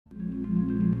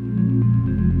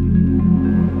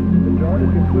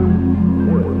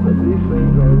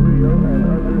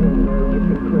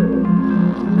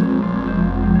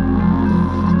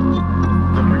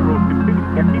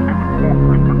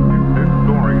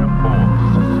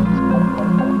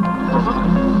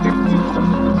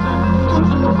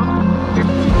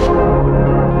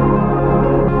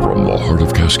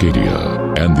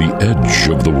Cascadia, and the edge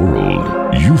of the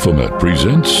world, Euphomet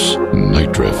presents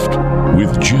Night Drift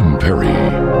with Jim Perry.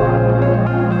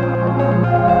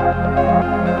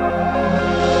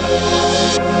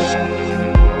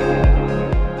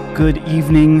 Good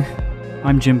evening.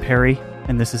 I'm Jim Perry,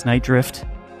 and this is Night Drift.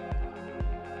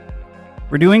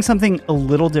 We're doing something a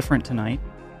little different tonight.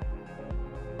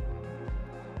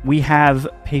 We have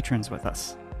patrons with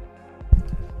us.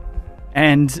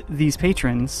 And these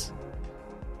patrons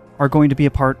are going to be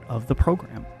a part of the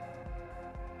program.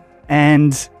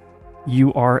 And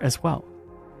you are as well.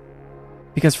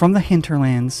 Because from the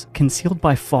hinterlands, concealed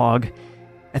by fog,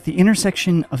 at the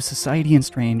intersection of society and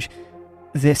strange,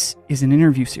 this is an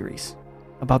interview series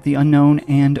about the unknown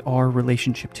and our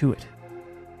relationship to it.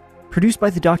 Produced by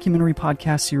the documentary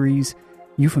podcast series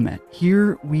Euphomet,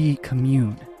 here we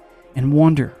commune and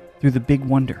wander through the big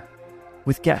wonder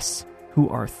with guests who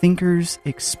are thinkers,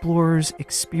 explorers,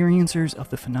 experiencers of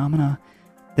the phenomena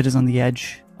that is on the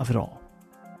edge of it all.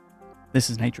 This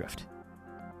is Night Drift,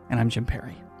 and I'm Jim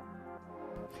Perry.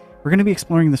 We're going to be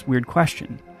exploring this weird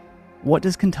question. What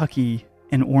does Kentucky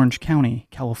and Orange County,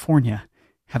 California,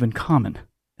 have in common?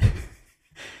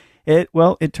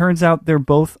 It turns out they're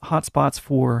both hotspots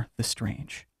for the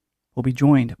strange. We'll be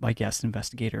joined by guest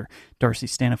investigator Darcy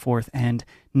Staniforth and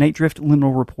Night Drift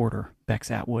liminal reporter Bex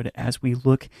Atwood as we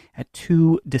look at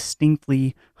two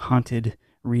distinctly haunted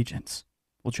regions.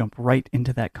 We'll jump right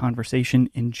into that conversation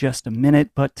in just a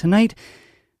minute, but tonight,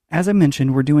 as I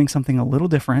mentioned, we're doing something a little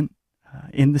different.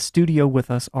 In the studio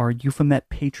with us are Euphomet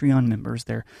Patreon members.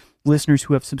 They're listeners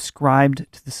who have subscribed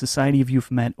to the Society of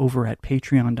Euphomet over at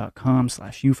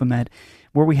patreon.com/Euphomet,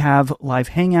 where we have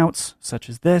live hangouts such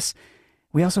as this.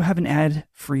 We also have an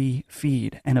ad-free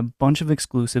feed and a bunch of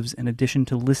exclusives in addition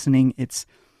to listening. It's,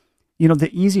 the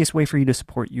easiest way for you to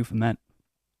support Euphomet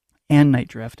and Night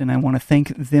Drift, and I want to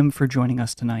thank them for joining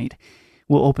us tonight.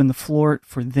 We'll open the floor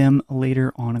for them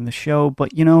later on in the show,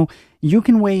 but you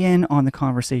can weigh in on the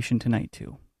conversation tonight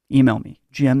too. Email me,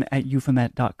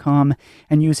 jim@euphomet.com,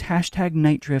 and use hashtag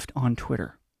NightDrift on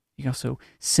Twitter. You can also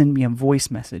send me a voice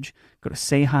message. Go to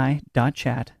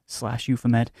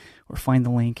sayhi.chat/Euphomet or find the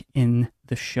link in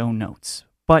the show notes.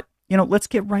 But, let's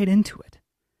get right into it.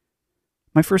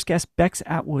 My first guest, Bex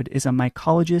Atwood, is a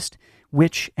mycologist,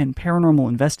 witch, and paranormal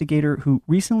investigator who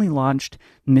recently launched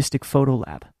Mystic Photo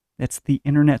Lab. That's the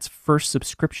internet's first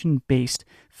subscription-based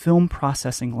film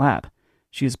processing lab.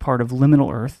 She is part of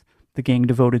Liminal Earth, the gang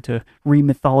devoted to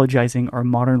re-mythologizing our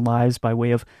modern lives by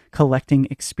way of collecting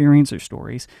experiencer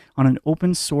stories on an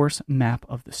open-source map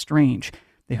of the strange.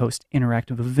 They host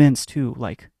interactive events, too,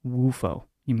 like WUFO.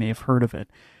 You may have heard of it.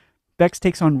 Bex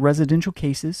takes on residential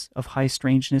cases of high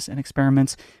strangeness and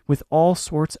experiments with all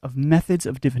sorts of methods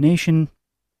of divination.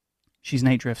 She's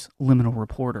Night Drift's liminal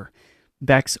reporter.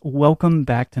 Bex, welcome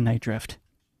back to Night Drift.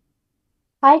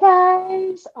 Hi,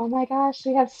 guys. Oh, my gosh.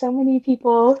 We have so many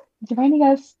people joining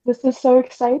us. This is so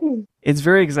exciting. It's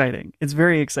very exciting.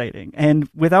 And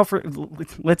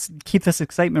let's keep this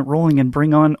excitement rolling and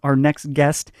bring on our next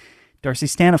guest, Darcy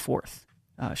Staniforth.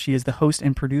 She is the host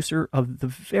and producer of the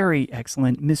very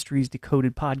excellent Mysteries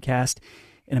Decoded podcast,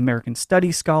 an American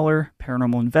Studies scholar,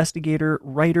 paranormal investigator,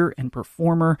 writer, and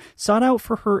performer, sought out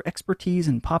for her expertise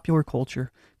in popular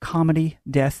culture, comedy,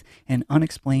 death, and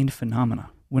unexplained phenomena.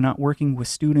 When not working with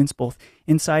students both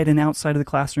inside and outside of the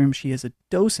classroom, she is a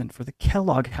docent for the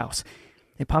Kellogg House,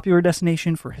 a popular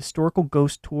destination for historical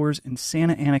ghost tours in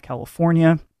Santa Ana,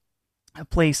 California, a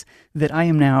place that I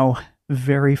am now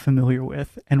very familiar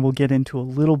with, and we'll get into a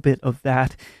little bit of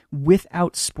that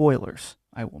without spoilers,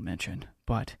 I will mention,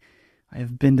 but I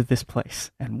have been to this place,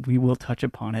 and we will touch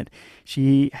upon it.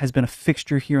 She has been a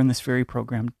fixture here in this very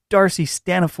program. Darcy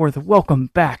Staniforth, welcome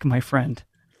back, my friend.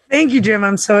 Thank you, Jim.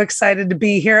 I'm so excited to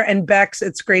be here. And Bex,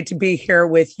 it's great to be here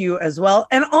with you as well.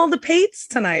 And all the Pates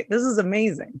tonight. This is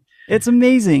amazing. It's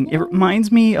amazing. It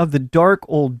reminds me of the dark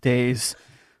old days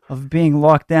of being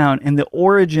locked down and the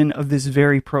origin of this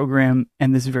very program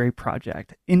and this very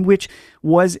project, in which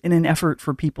was in an effort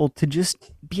for people to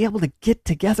just be able to get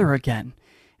together again.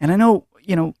 And I know,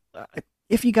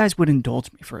 if you guys would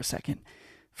indulge me for a second,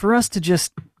 for us to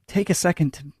just take a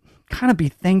second to kind of be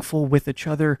thankful with each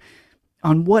other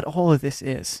on what all of this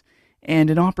is, and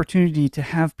an opportunity to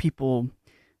have people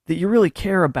that you really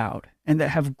care about and that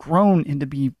have grown into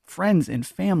be friends and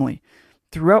family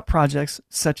throughout projects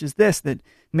such as this, that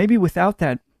maybe without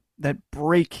that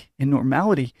break in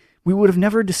normality, we would have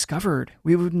never discovered.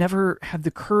 We would never have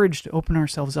the courage to open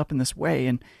ourselves up in this way.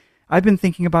 And I've been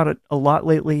thinking about it a lot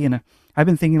lately, and I've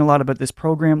been thinking a lot about this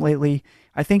program lately.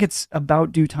 I think it's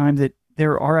about due time that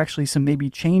there are actually some maybe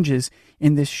changes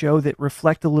in this show that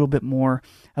reflect a little bit more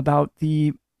about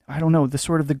the I don't know, the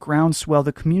sort of the groundswell,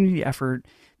 the community effort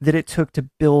that it took to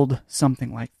build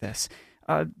something like this.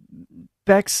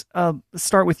 Bex, let's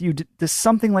start with you. Does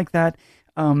something like that,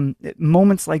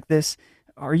 moments like this,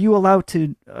 are you allowed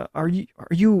to? Are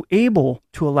you able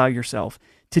to allow yourself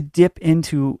to dip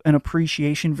into an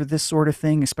appreciation for this sort of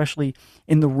thing, especially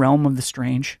in the realm of the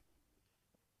strange?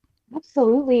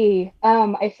 Absolutely.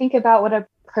 I think about what a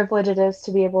privilege it is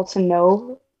to be able to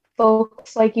know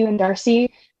folks like you and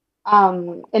Darcy,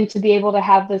 and to be able to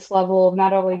have this level of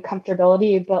not only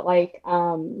comfortability, but like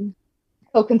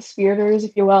co-conspirators,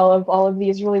 if you will, of all of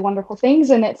these really wonderful things.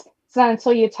 And it's not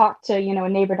until you talk to, a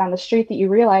neighbor down the street that you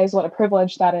realize what a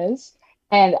privilege that is.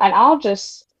 And I'll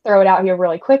just throw it out here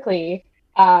really quickly.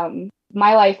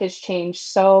 My life has changed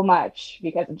so much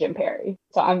because of Jim Perry.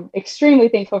 So I'm extremely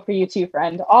thankful for you too,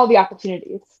 friend. All the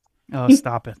opportunities. Oh,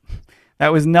 stop it.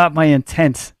 That was not my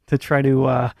intent to try to,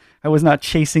 I was not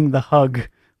chasing the hug,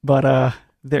 but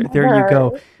there you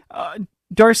go.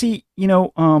 Darcy,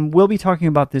 we'll be talking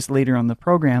about this later on the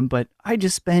program, but I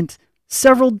just spent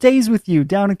several days with you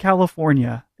down in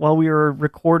California while we were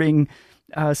recording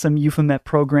some Euphomet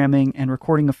programming and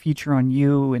recording a feature on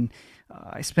you. And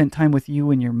I spent time with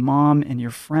you and your mom and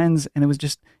your friends, and it was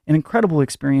just an incredible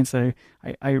experience that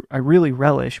I really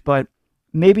relish. But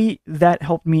maybe that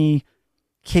helped me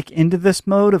kick into this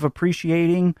mode of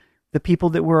appreciating the people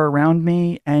that were around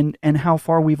me and how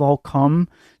far we've all come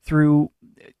through,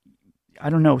 I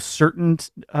don't know, certain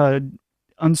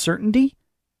uncertainty.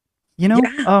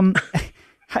 Yeah.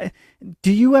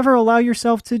 Do you ever allow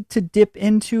yourself to dip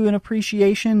into an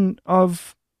appreciation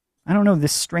of, I don't know,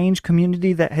 this strange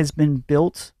community that has been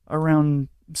built around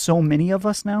so many of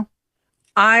us now?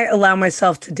 I allow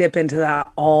myself to dip into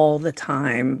that all the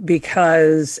time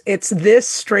because it's this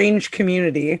strange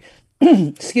community,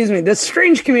 excuse me, this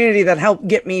strange community that helped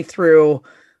get me through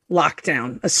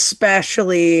lockdown,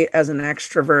 especially as an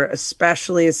extrovert,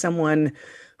 especially as someone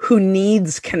who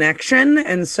needs connection.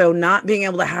 And so not being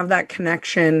able to have that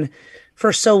connection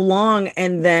for so long,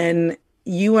 and then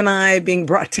you and I being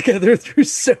brought together through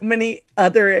so many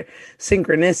other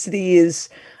synchronicities.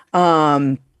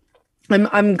 I'm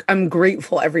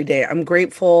grateful every day. I'm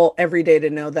grateful every day to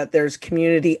know that there's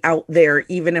community out there,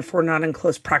 even if we're not in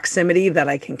close proximity, that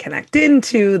I can connect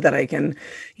into, that I can,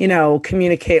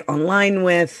 communicate online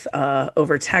with,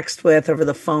 over text with, over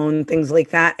the phone, things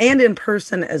like that, and in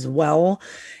person as well.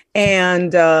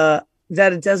 And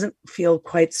that it doesn't feel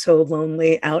quite so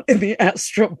lonely out in the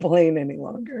astral plane any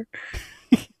longer.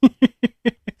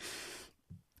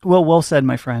 Well said,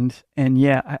 my friend. And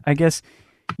yeah, I guess,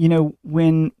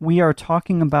 when we are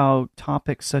talking about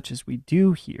topics such as we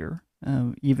do here,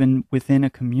 even within a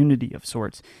community of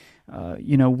sorts,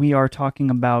 we are talking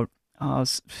about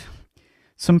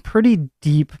some pretty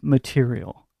deep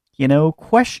material,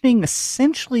 questioning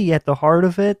essentially at the heart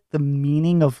of it, the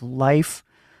meaning of life,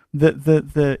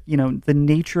 the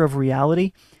nature of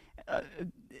reality.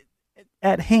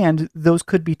 At hand, those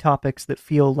could be topics that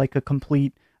feel like a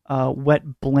complete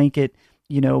wet blanket,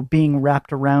 being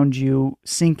wrapped around you,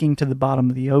 sinking to the bottom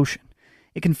of the ocean.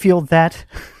 It can feel that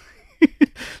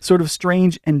sort of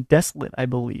strange and desolate, I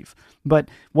believe. But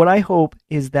what I hope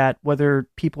is that whether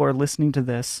people are listening to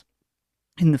this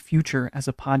in the future as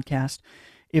a podcast,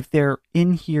 if they're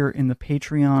in here in the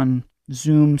Patreon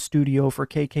Zoom studio for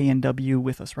KKNW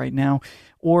with us right now,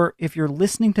 or if you're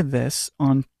listening to this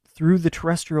through the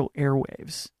terrestrial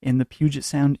airwaves in the Puget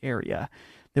Sound area,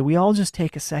 that we all just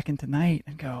take a second tonight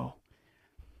and go,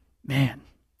 man,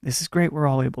 this is great. We're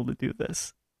all able to do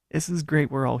this. This is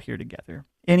great. We're all here together.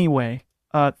 Anyway,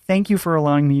 thank you for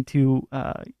allowing me to,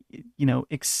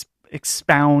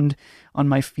 expound on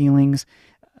my feelings.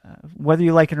 Whether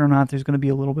you like it or not, there's going to be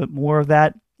a little bit more of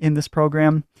that in this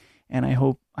program, and I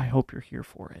hope you're here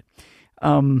for it.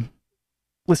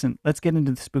 Listen, let's get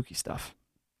into the spooky stuff.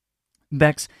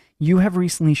 Bex, you have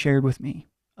recently shared with me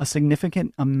a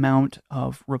significant amount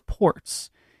of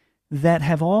reports that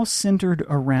have all centered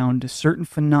around a certain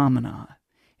phenomena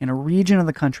in a region of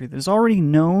the country that is already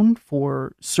known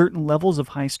for certain levels of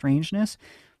high strangeness.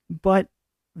 But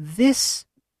this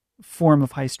form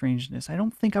of high strangeness, I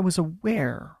don't think I was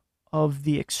aware of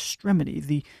the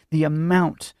extremity, the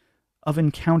amount of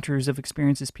encounters, of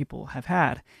experiences people have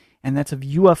had. And that's of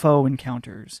UFO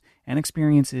encounters and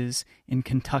experiences in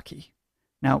Kentucky.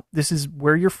 Now, this is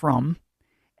where you're from.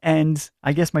 And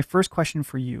I guess my first question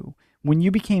for you, when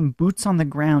you became boots on the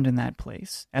ground in that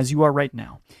place, as you are right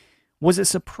now, was it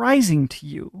surprising to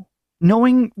you,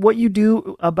 knowing what you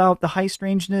do about the high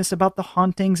strangeness, about the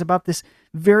hauntings, about this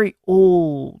very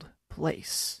old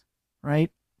place, right?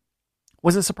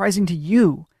 Was it surprising to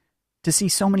you to see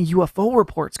so many UFO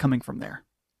reports coming from there?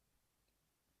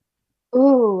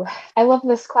 Ooh, I love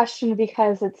this question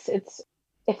because it's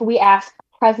if we ask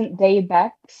present day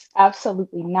Bex,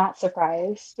 absolutely not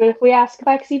surprised. But if we ask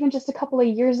Bex even just a couple of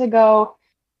years ago,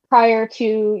 prior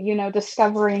to,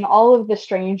 discovering all of the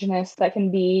strangeness that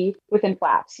can be within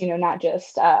flaps, not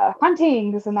just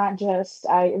huntings and not just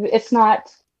it's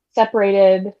not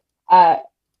separated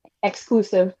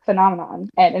exclusive phenomenon.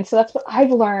 And so that's what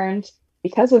I've learned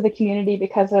because of the community,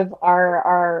 because of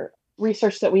our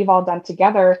research that we've all done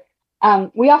together.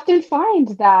 We often find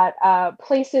that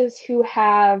places who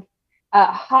have a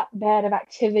hotbed of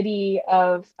activity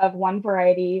of one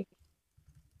variety,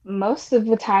 most of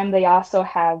the time they also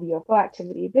have UFO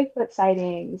activity, Bigfoot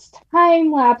sightings,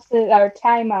 time lapses, or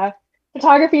time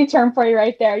photography term for you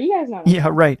right there. You guys know what I'm Yeah,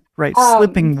 saying. right.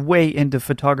 Slipping way into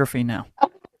photography now.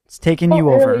 It's taking So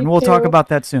you over, early and we'll talk too. about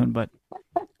that soon. But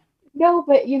No,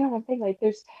 but you know what I'm saying? Like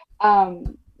there's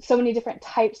so many different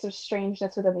types of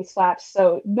strangeness within these flaps.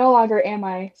 So no longer am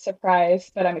I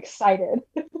surprised, but I'm excited.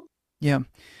 yeah.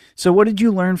 So, what did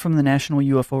you learn from the National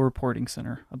UFO Reporting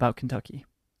Center about Kentucky?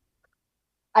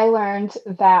 I learned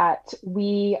that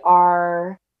we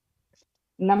are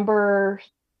number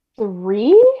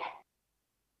 3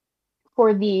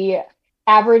 for the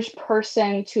average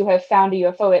person to have found a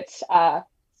UFO. It's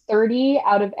 30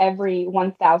 out of every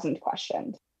 1,000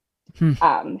 questioned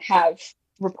have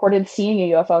reported seeing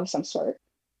a UFO of some sort.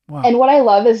 Wow. And what I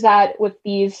love is that with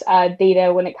these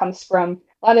data, when it comes from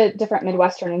a lot of different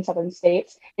Midwestern and Southern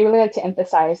states, they really like to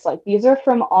emphasize like these are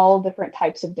from all different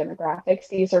types of demographics.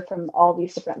 These are from all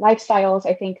these different lifestyles.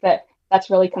 I think that that's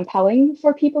really compelling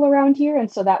for people around here.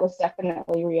 And so that was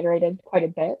definitely reiterated quite a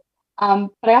bit.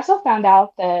 But I also found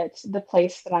out that the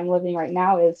place that I'm living right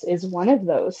now is one of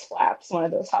those flaps, one of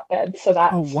those hotbeds. So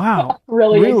that's wow.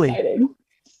 really Really? exciting.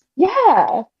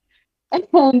 Yeah. And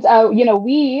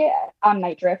we on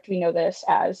Night Drift, we know this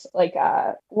as like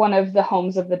one of the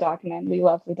homes of the dogmen. We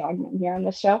love the dogmen here on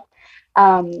this show.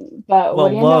 But what Well,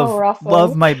 do you know? We're love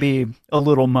also might be a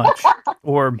little much.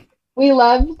 Or we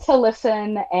love to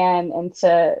listen and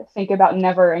to think about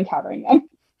never encountering them.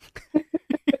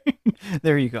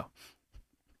 there you go.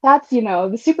 That's the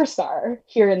superstar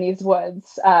here in these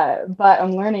woods. But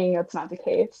I'm learning that's not the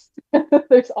case.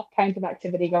 There's all kinds of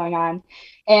activity going on,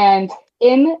 and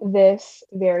in this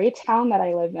very town that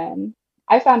I live in,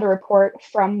 I found a report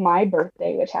from my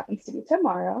birthday, which happens to be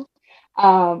tomorrow.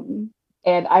 And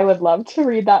I would love to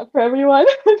read that for everyone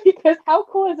because how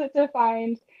cool is it to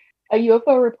find a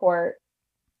UFO report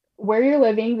where you're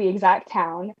living, the exact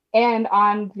town, and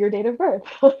on your date of birth?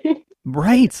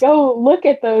 Right. Go look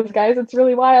at those guys. It's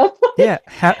really wild. Yeah.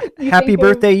 Happy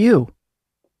birthday, you.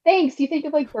 Thanks. You think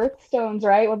of like birthstones,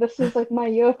 right? Well, this is like my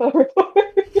UFO report.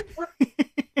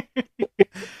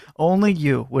 Only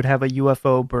you would have a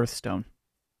UFO birthstone.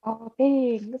 Oh,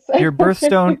 thanks. Your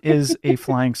birthstone is a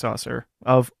flying saucer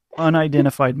of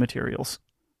unidentified materials.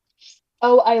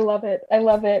 Oh, I love it. I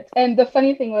love it. And the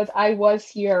funny thing was, I was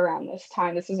here around this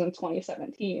time. This was in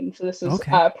 2017. So this was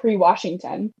Okay.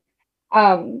 pre-Washington.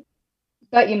 Um,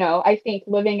 but, I think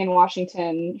living in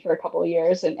Washington for a couple of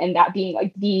years and that being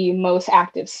like the most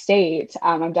active state,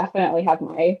 I'm definitely have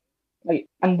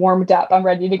I'm warmed up. I'm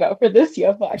ready to go for this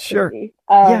UFO Sure. activity.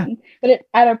 Yeah. But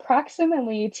at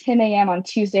approximately 10 a.m. on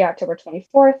Tuesday, October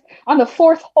 24th, on the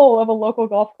fourth hole of a local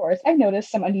golf course, I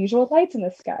noticed some unusual lights in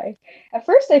the sky. At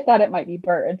first, I thought it might be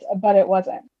birds, but it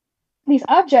wasn't. These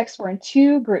objects were in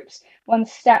 2 groups, one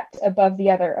stacked above the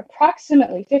other,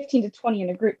 approximately 15 to 20 in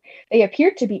a group. They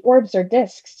appeared to be orbs or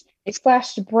discs. They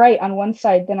flashed bright on one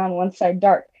side, then on one side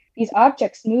dark. These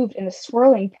objects moved in a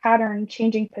swirling pattern,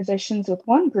 changing positions with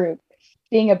one group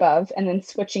being above and then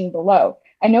switching below.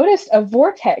 I noticed a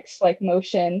vortex-like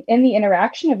motion in the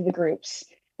interaction of the groups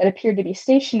that appeared to be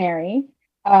stationary.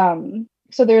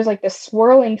 So there's like this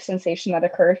swirling sensation that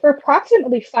occurred for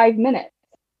approximately 5 minutes.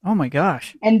 Oh my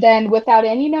gosh. And then without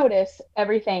any notice,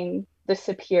 everything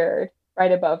disappeared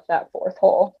right above that fourth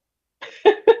hole.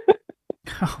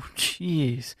 Oh,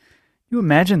 jeez. You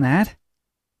imagine that?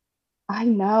 I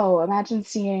know. Imagine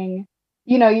seeing,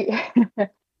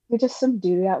 you're just some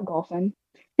dude out golfing.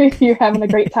 You're having a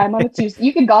great time on a Tuesday.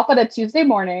 You can golf on a Tuesday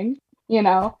morning,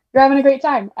 you're having a great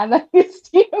time. And then you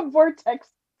see a vortex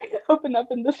open up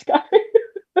in the sky.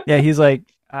 Yeah, he's like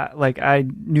I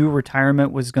knew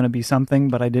retirement was going to be something,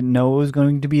 but I didn't know it was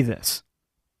going to be this.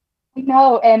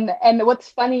 No, and what's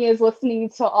funny is listening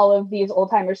to all of these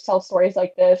old timers tell stories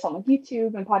like this on like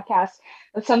YouTube and podcasts.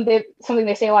 Something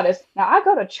they say a lot is, now I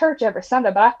go to church every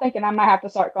Sunday, but I'm thinking I might have to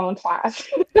start going twice.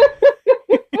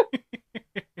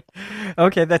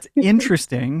 Okay, that's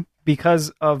interesting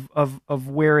because of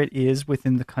where it is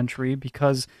within the country,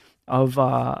 because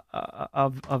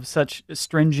of such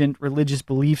stringent religious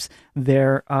beliefs,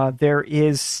 there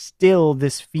is still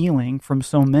this feeling from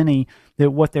so many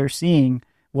that what they're seeing,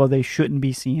 well, they shouldn't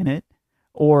be seeing it,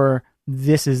 or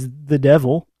this is the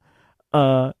devil.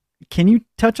 Can you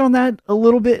touch on that a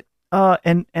little bit?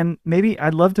 And maybe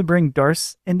I'd love to bring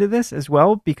Darce into this as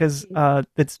well, because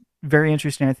that's very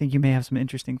interesting. I think you may have some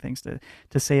interesting things to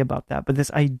say about that. But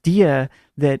this idea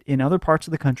that in other parts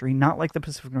of the country, not like the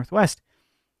Pacific Northwest,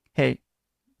 hey,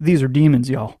 these are demons,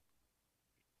 y'all.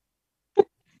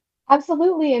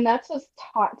 Absolutely, and that's what's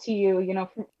taught to you,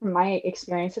 from my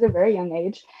experience at a very young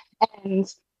age. And,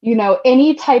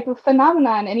 any type of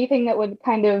phenomenon, anything that would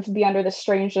kind of be under the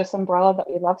strangeness umbrella that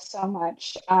we love so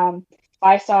much. If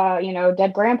I saw,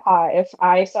 dead grandpa, if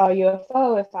I saw a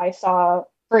UFO, if I saw a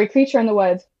furry creature in the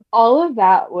woods, all of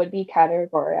that would be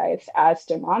categorized as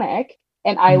demonic.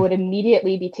 And I would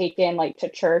immediately be taken to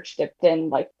church, dipped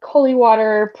in holy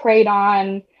water, prayed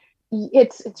on.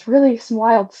 It's really some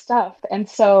wild stuff. And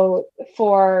so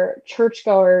for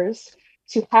churchgoers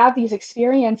to have these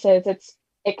experiences,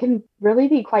 it can really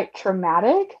be quite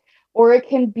traumatic, or it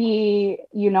can be,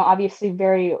 obviously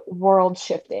very world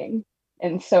shifting.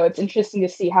 And so it's interesting to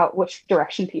see which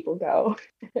direction people go.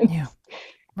 Yeah,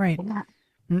 right.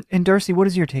 Yeah. And Darcy, what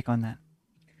is your take on that?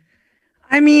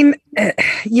 I mean,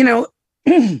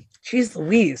 geez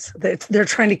Louise, they're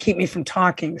trying to keep me from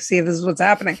talking. See, this is what's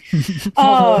happening.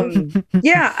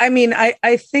 Yeah, I mean,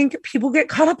 I think people get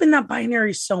caught up in that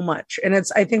binary so much. And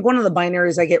I think one of the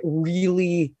binaries I get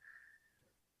really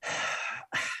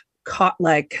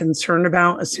concerned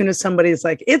about as soon as somebody's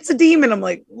like, it's a demon. I'm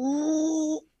like,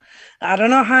 ooh, I don't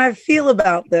know how I feel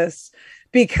about this,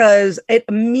 because it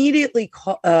immediately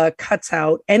cuts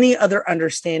out any other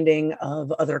understanding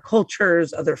of other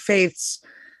cultures, other faiths,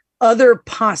 other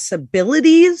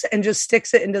possibilities, and just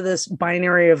sticks it into this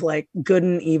binary of good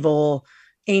and evil,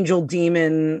 angel,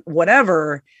 demon,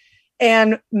 whatever,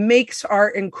 and makes our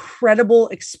incredible,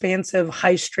 expansive,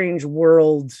 high strange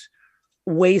world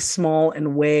way small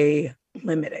and way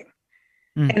limiting.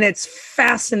 And it's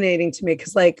fascinating to me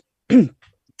because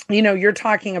you're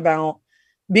talking about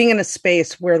being in a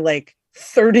space where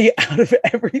 30 out of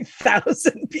every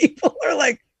 1,000 people are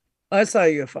like, I saw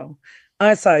a UFO.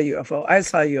 I saw a UFO. I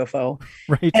saw a UFO.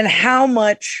 Right. And how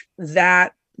much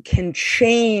that can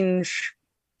change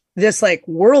this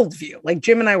worldview.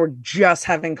 Jim and I were just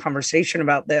having conversation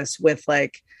about this with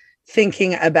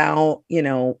thinking about,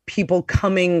 people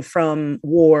coming from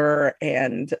war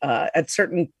and at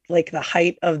certain, the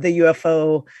height of the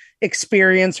UFO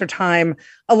experience or time,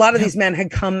 a lot of these men had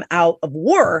come out of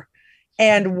war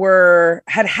and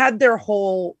had their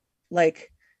whole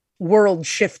world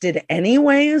shifted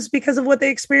anyways because of what they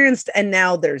experienced. And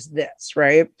now there's this,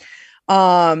 right?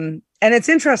 And it's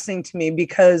interesting to me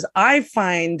because I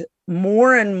find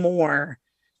more and more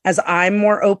as I'm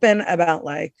more open about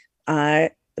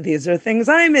these are things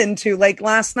I'm into.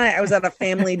 Last night I was at a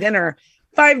family dinner.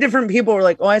 5 different people were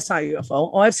like, oh, I saw a UFO.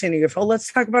 Oh, I've seen a UFO.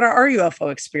 Let's talk about our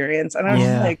UFO experience. And I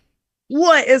was like,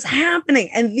 what is happening?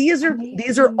 And these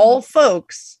are all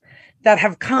folks that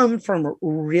have come from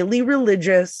really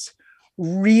religious,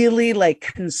 really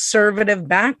conservative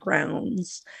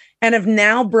backgrounds and have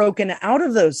now broken out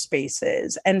of those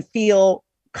spaces and feel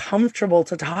comfortable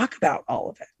to talk about all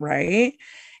of it. Right.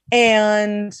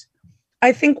 And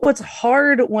I think what's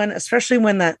hard especially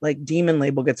when that demon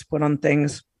label gets put on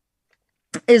things,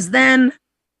 is then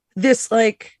this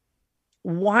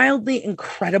wildly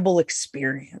incredible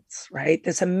experience, right?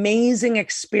 This amazing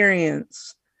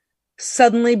experience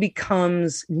suddenly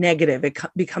becomes negative. It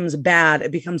becomes bad.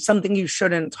 It becomes something you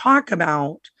shouldn't talk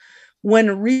about,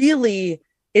 when really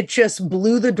it just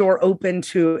blew the door open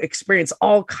to experience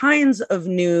all kinds of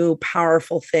new,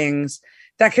 powerful things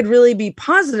that could really be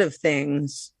positive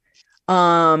things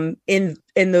in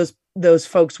those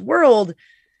folks' world.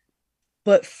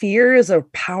 But fear is a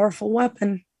powerful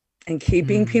weapon, and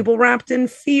keeping people wrapped in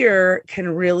fear can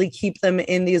really keep them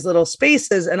in these little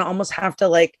spaces and almost have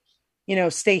to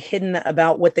stay hidden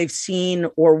about what they've seen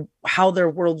or how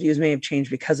their worldviews may have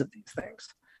changed because of these things.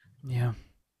 Yeah.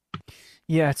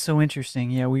 Yeah. It's so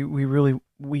interesting. Yeah. We really,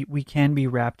 we can be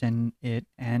wrapped in it,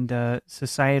 and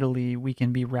societally we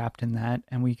can be wrapped in that,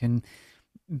 and we can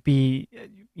be,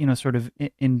 sort of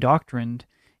indoctrined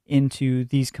into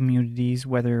these communities,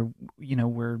 whether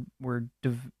we're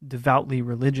devoutly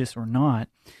religious or not,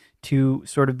 to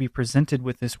sort of be presented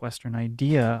with this Western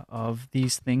idea of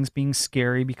these things being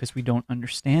scary because we don't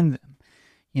understand them,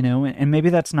 and maybe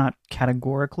that's not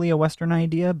categorically a Western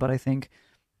idea, but I think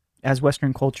as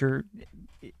Western culture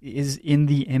is in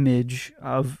the image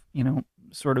of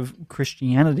sort of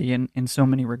Christianity in so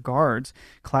many regards,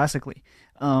 classically.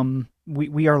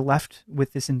 We are left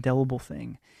with this indelible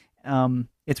thing.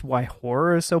 It's why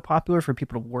horror is so popular, for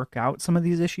people to work out some of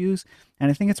these issues. And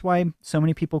I think it's why so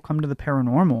many people come to the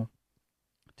paranormal,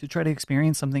 to try to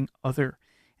experience something other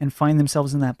and find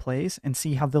themselves in that place and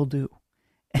see how they'll do.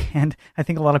 And I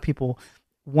think a lot of people,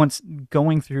 once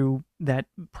going through that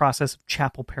process of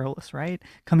chapel perilous, right,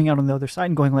 coming out on the other side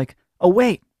and going like, oh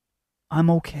wait, I'm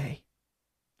okay,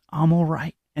 I'm all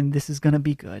right, and this is gonna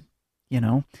be good, you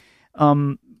know.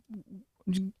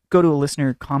 Go to a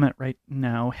listener comment right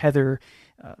now. Heather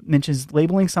mentions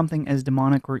labeling something as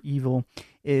demonic or evil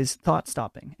is thought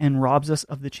stopping and robs us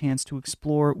of the chance to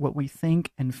explore what we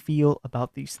think and feel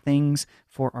about these things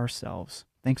for ourselves.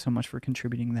 Thanks so much for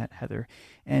contributing that, Heather.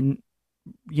 And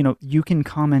you know, you can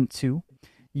comment too.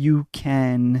 You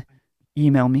can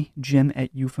email me,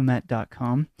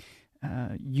 jim@euphomet.com.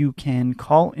 You can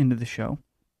call into the show,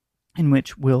 in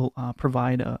which we'll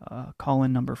provide a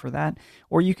call-in number for that.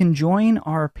 Or you can join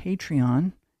our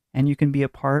Patreon, and you can be a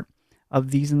part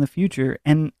of these in the future.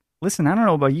 And listen, I don't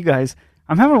know about you guys,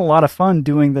 I'm having a lot of fun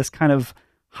doing this kind of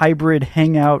hybrid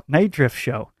hangout Night Drift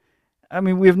show. I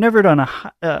mean, we've never done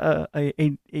a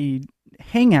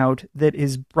hangout that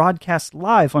is broadcast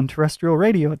live on terrestrial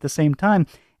radio at the same time.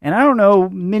 And I don't know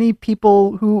many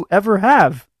people who ever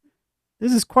have.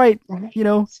 This is quite, you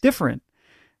know, different.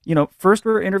 You know, first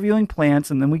we're interviewing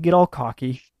plants, and then we get all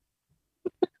cocky.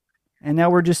 And now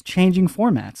we're just changing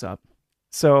formats up.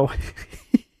 So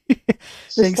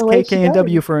thanks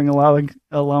KKNW for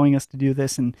allowing us to do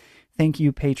this. And thank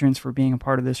you, patrons, for being a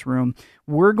part of this room.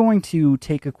 We're going to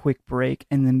take a quick break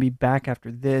and then be back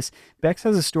after this. Bex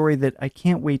has a story that I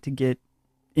can't wait to get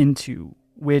into,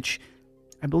 which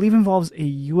I believe involves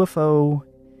a UFO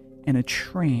and a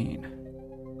train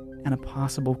and a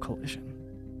possible collision.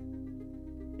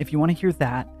 If you want to hear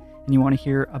that, and you want to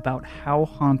hear about how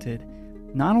haunted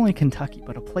not only Kentucky,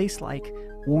 but a place like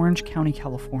Orange County,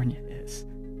 California is,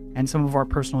 and some of our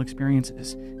personal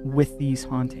experiences with these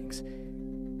hauntings,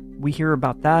 we hear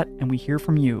about that, and we hear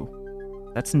from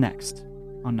you. That's next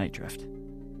on Night Drift.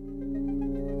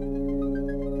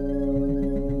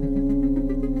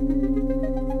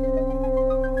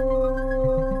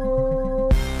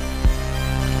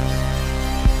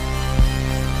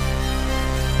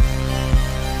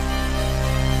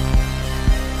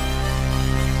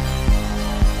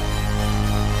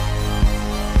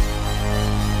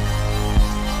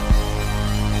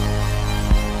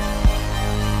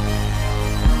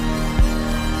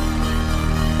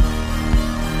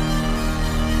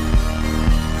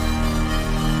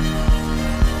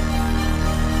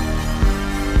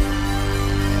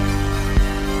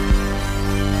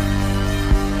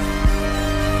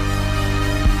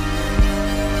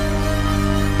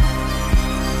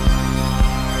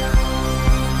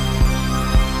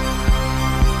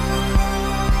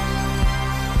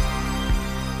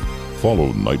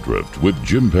 Follow Night Drift with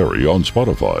Jim Perry on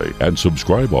Spotify and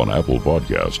subscribe on Apple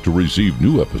Podcasts to receive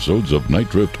new episodes of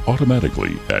Night Drift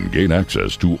automatically and gain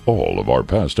access to all of our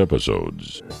past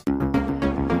episodes.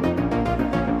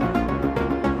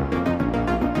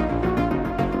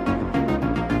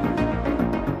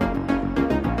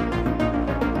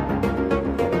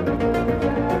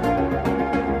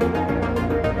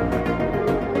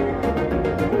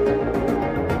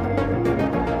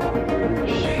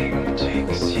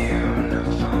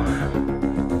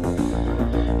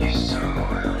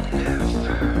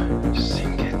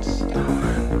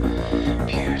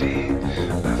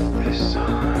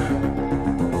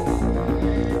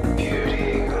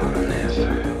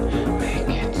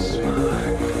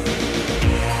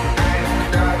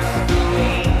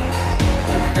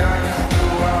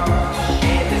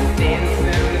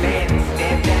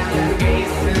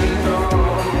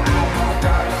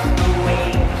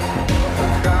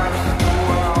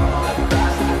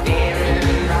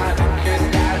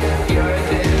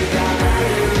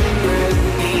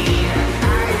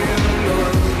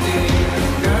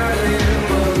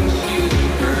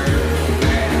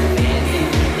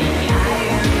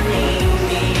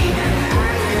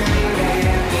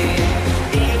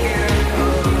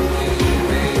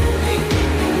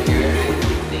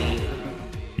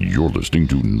 You're listening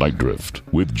to Night Drift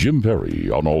with Jim Perry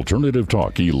on Alternative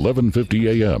Talk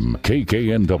 1150 AM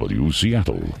KKNW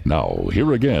Seattle. Now,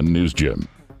 here again is Jim.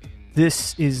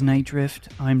 This is Night Drift.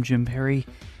 I'm Jim Perry.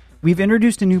 We've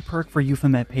introduced a new perk for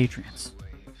Euphomet patrons,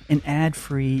 an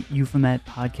ad-free Euphomet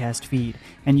podcast feed,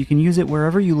 and you can use it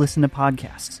wherever you listen to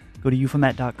podcasts. Go to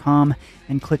euphomet.com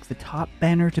and click the top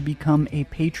banner to become a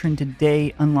patron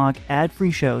today, unlock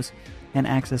ad-free shows, and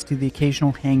access to the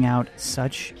occasional hangout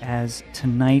such as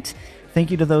tonight.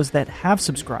 Thank you to those that have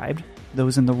subscribed,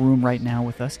 those in the room right now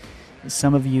with us,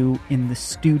 some of you in the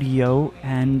studio,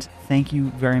 and thank you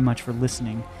very much for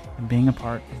listening and being a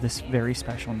part of this very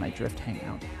special Night Drift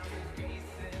Hangout.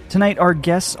 Tonight, our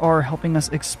guests are helping us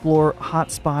explore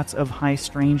hotspots of high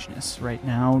strangeness. Right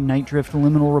now, Night Drift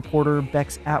liminal reporter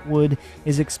Bex Atwood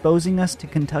is exposing us to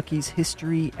Kentucky's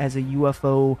history as a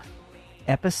UFO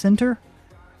epicenter.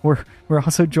 We're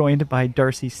also joined by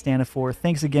Darcy Stanifor.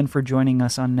 Thanks again for joining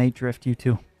us on Night Drift, you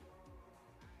two.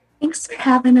 Thanks for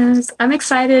having us. I'm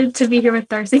excited to be here with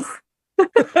Darcy.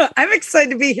 I'm excited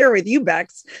to be here with you,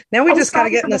 Bex. Now we just got to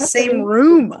get in the same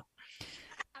room.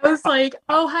 I was like,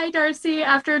 oh, hi, Darcy,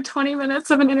 after 20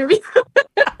 minutes of an interview.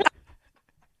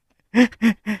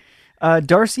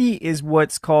 Darcy is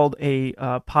what's called a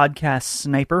podcast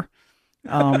sniper.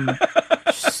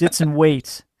 Sits and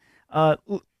waits.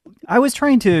 I was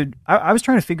trying to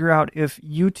figure out if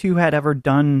you two had ever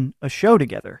done a show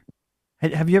together.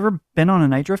 Have you ever been on a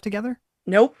Night Drift together?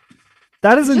 Nope.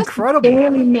 That is incredible.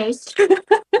 Barely missed.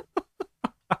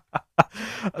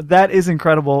 That is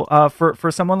incredible.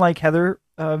 For someone like Heather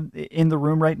in the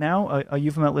room right now, a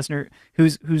Euphomet listener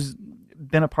who's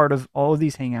been a part of all of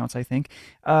these hangouts, I think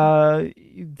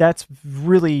that's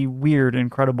really weird and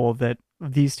incredible that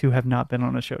these two have not been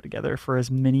on a show together for as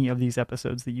many of these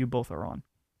episodes that you both are on.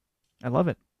 I love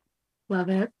it. Love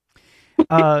it.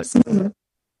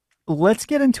 Let's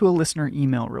get into a listener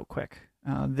email real quick.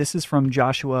 This is from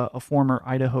Joshua, a former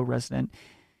Idaho resident.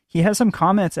 He has some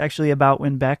comments actually about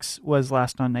when Bex was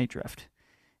last on Night Drift.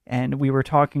 And we were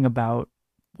talking about,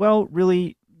 well,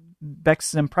 really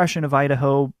Bex's impression of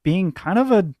Idaho being kind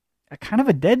of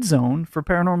a dead zone for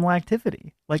paranormal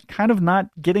activity, like kind of not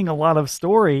getting a lot of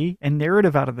story and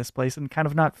narrative out of this place and kind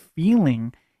of not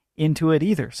feeling into it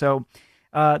either. So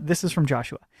this is from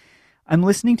Joshua. I'm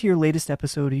listening to your latest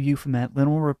episode of Euphomet,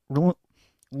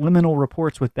 Liminal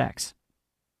Reports with Bex.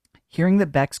 Hearing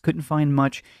that Bex couldn't find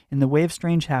much in the way of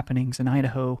strange happenings in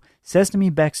Idaho says to me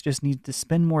Bex just needs to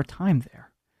spend more time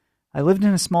there. I lived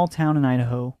in a small town in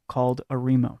Idaho called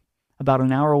Aremo, about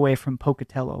an hour away from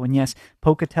Pocatello. And yes,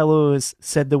 Pocatello is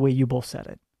said the way you both said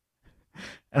it.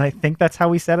 And I think that's how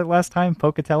we said it last time,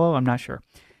 Pocatello. I'm not sure.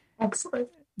 Excellent.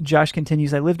 Josh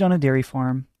continues, I lived on a dairy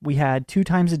farm. We had 2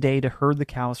 times a day to herd the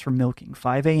cows for milking,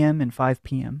 5 a.m. and 5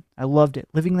 p.m. I loved it.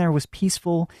 Living there was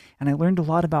peaceful, and I learned a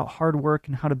lot about hard work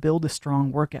and how to build a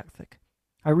strong work ethic.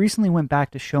 I recently went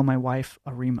back to show my wife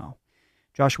Aremo.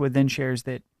 Joshua then shares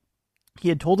that he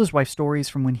had told his wife stories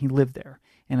from when he lived there,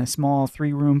 in a small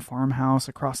 3-room farmhouse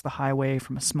across the highway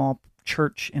from a small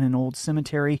church in an old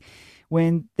cemetery.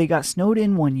 When they got snowed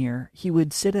in one year, he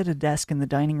would sit at a desk in the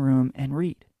dining room and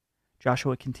read.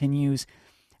 Joshua continues,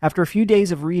 after a few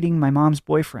days of reading, my mom's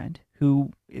boyfriend,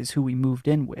 who is who we moved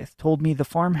in with, told me the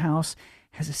farmhouse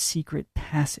has a secret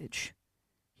passage.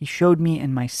 He showed me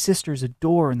and my sisters a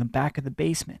door in the back of the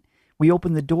basement. We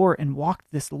opened the door and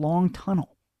walked this long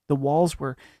tunnel. The walls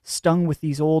were strung with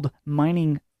these old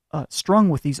mining-looking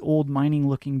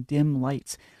dim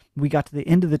lights. We got to the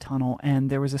end of the tunnel, and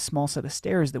there was a small set of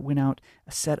stairs that went out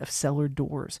a set of cellar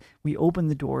doors. We opened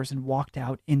the doors and walked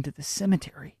out into the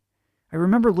cemetery. I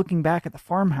remember looking back at the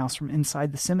farmhouse from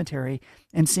inside the cemetery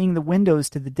and seeing the windows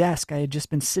to the desk I had just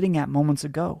been sitting at moments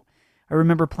ago. I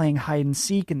remember playing hide and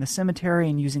seek in the cemetery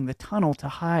and using the tunnel to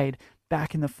hide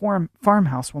back in the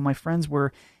farmhouse while my friends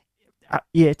were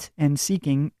and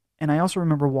seeking. And I also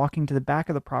remember walking to the back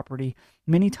of the property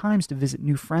many times to visit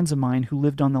new friends of mine who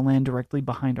lived on the land directly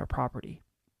behind our property.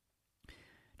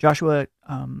 Joshua,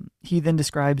 he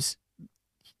describes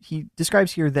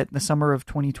here that in the summer of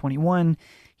 2021,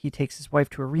 he takes his wife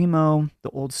to Aremo, the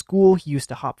old school he used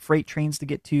to hop freight trains to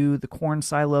get to, the corn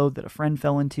silo that a friend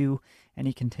fell into, and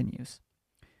he continues.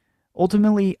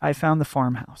 Ultimately, I found the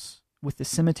farmhouse with the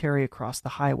cemetery across the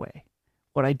highway.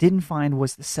 What I didn't find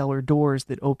was the cellar doors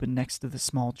that opened next to the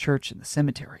small church in the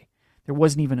cemetery. There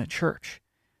wasn't even a church.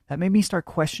 That made me start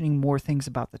questioning more things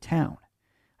about the town.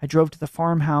 I drove to the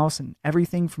farmhouse, and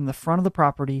everything from the front of the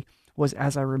property was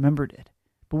as I remembered it.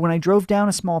 But when I drove down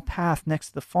a small path next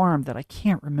to the farm that I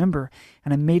can't remember,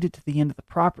 and I made it to the end of the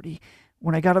property,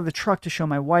 when I got out of the truck to show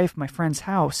my wife my friend's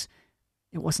house,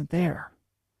 it wasn't there.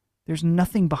 There's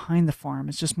nothing behind the farm.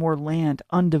 It's just more land,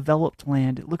 undeveloped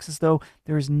land. It looks as though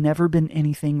there has never been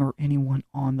anything or anyone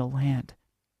on the land.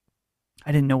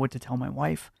 I didn't know what to tell my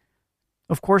wife.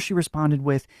 Of course, she responded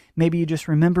with, maybe you just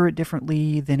remember it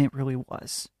differently than it really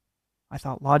was. I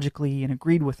thought logically and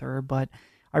agreed with her, but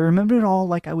I remembered it all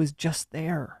like I was just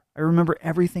there. I remember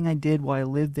everything I did while I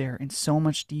lived there in so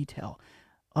much detail,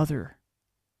 other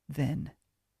than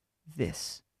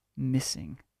this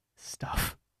missing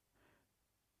stuff.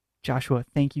 Joshua,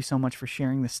 thank you so much for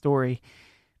sharing this story.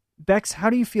 Bex, how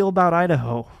do you feel about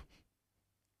Idaho?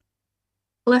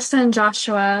 Listen,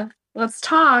 Joshua, let's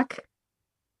talk.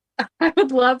 I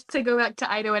would love to go back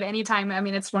to Idaho at any time. I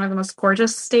mean, it's one of the most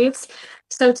gorgeous states.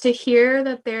 So to hear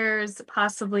that there's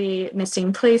possibly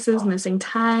missing places, missing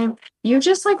time, you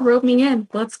just like wrote me in.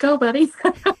 Let's go, buddy.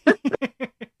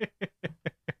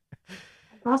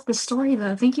 Love the story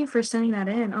though. Thank you for sending that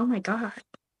in. Oh my God.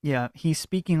 Yeah, he's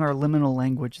speaking our liminal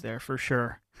language there for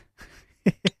sure.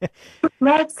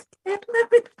 Let's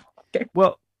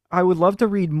Well, I would love to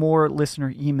read more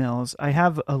listener emails. I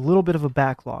have a little bit of a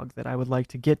backlog that I would like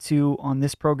to get to on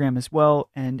this program as well.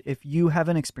 And if you have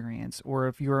an experience or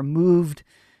if you are moved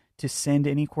to send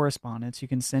any correspondence, you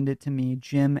can send it to me,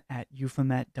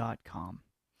 jim@euphomet.com.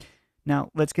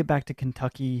 Now, let's get back to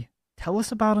Kentucky. Tell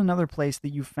us about another place that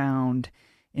you found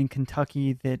in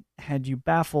Kentucky that had you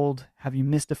baffled, have you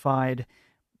mystified,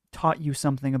 taught you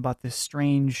something about this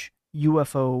strange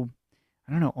UFO,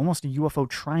 I don't know, almost a UFO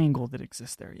triangle that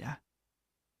exists there. Yeah.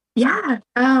 Yeah.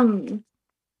 I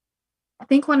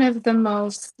think one of the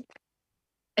most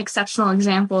exceptional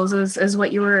examples is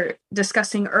what you were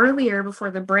discussing earlier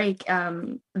before the break,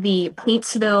 the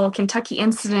Paintsville, Kentucky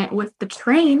incident with the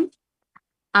train.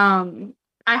 I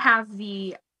have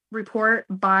the report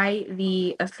by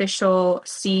the official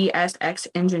CSX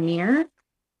engineer.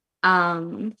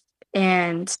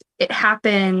 And it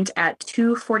happened at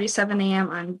 2:47 a.m.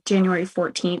 on January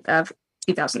 14th of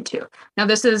 2002. Now,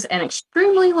 this is an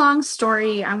extremely long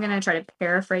story. I'm going to try to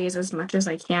paraphrase as much as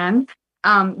I can,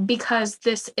 because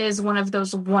this is one of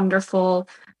those wonderful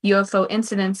UFO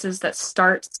incidences that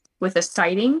starts with a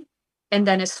sighting and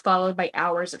then is followed by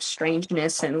hours of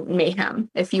strangeness and mayhem,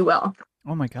 if you will.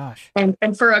 Oh my gosh. And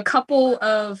for a couple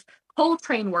of coal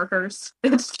train workers,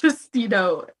 it's just,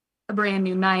 a brand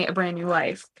new night, a brand new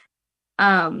life.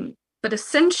 But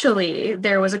essentially,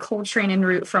 there was a coal train en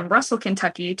route from Russell,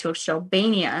 Kentucky to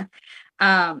Shelbania.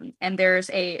 And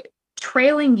there's a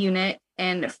trailing unit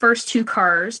and first two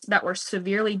cars that were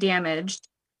severely damaged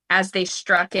as they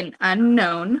struck an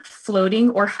unknown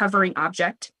floating or hovering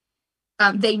object.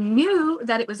 They knew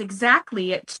that it was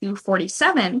exactly at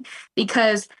 2:47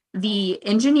 because the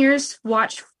engineer's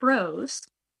watch froze,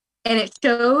 and it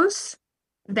shows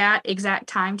that exact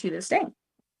time to this day.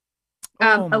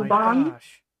 Oh my Along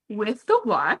gosh. with the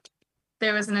watch,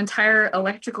 there was an entire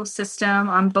electrical system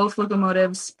on both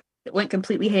locomotives that went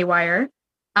completely haywire.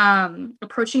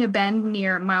 Approaching a bend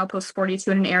near milepost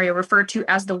 42 in an area referred to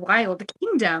as the Wild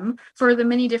Kingdom for the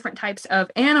many different types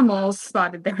of animals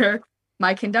spotted there,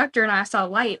 my conductor and I saw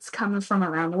lights coming from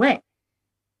around the way.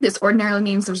 This ordinarily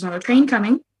means there's another train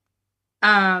coming.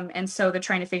 And so they're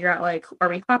trying to figure out, like, are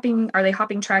they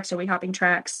hopping tracks? Are we hopping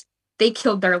tracks? They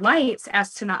killed their lights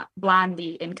as to not blind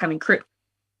the incoming crew.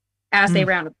 As they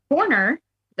rounded the corner,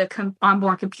 the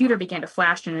onboard computer began to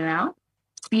flash in and out.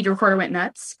 Speed recorder went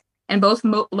nuts, and both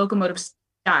locomotives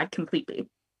died completely.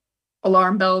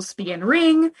 Alarm bells began to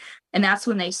ring, and that's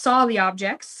when they saw the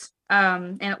objects.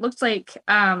 And it looked like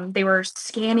they were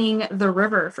scanning the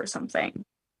river for something.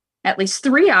 At least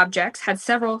 3 objects had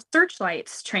several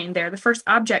searchlights trained there. The first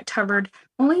object hovered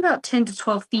only about 10 to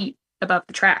 12 feet above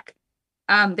the track.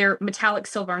 They're metallic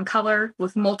silver in color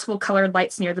with multiple colored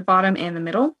lights near the bottom and the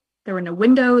middle. There were no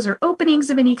windows or openings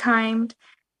of any kind.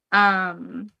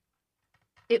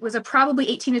 It was probably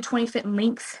 18 to 20 feet in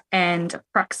length and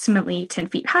approximately 10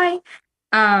 feet high.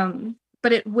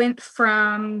 But it went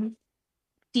from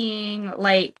seeing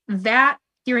like that,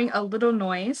 hearing a little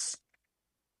noise,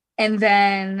 and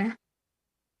then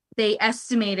they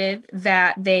estimated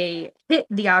that they hit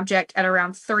the object at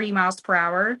around 30 miles per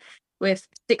hour with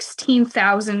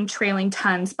 16,000 trailing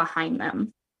tons behind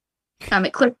them.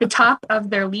 It clipped the top of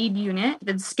their lead unit,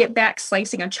 then skipped back,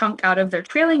 slicing a chunk out of their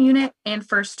trailing unit and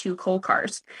first 2 coal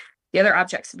cars. The other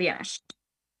objects vanished.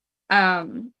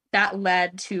 That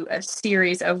led to a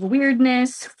series of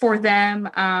weirdness for them.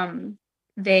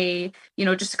 They,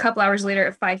 just a couple hours later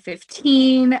at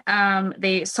 5:15,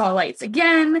 they saw lights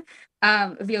again.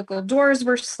 Vehicle doors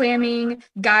were slamming,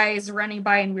 guys running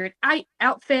by in weird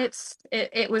outfits.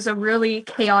 It was a really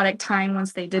chaotic time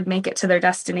once they did make it to their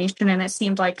destination, and it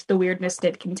seemed like the weirdness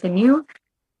did continue.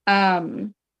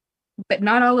 But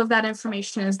not all of that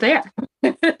information is there.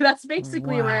 That's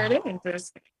basically where it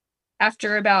is.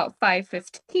 After about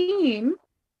 5:15,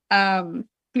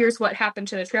 here's what happened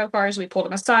to the trail cars. We pulled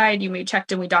them aside. We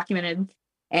checked and we documented,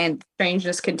 and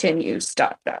strangeness continues. ...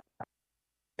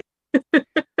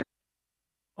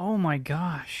 Oh my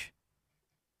gosh.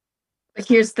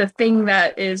 Here's the thing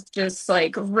that is just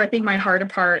like ripping my heart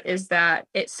apart is that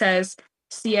it says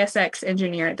CSX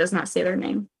engineer. It does not say their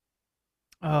name.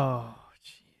 Oh,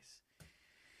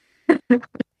 jeez.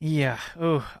 Yeah.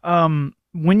 Oh.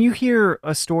 When you hear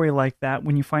a story like that,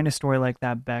 when you find a story like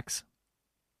that, Bex,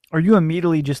 are you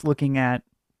immediately just looking at,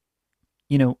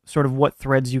 sort of what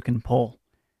threads you can pull,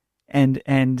 and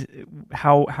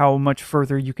how much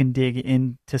further you can dig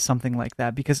into something like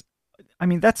that? Because I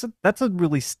mean, that's a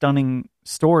really stunning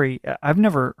story. I've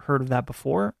never heard of that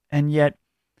before, and yet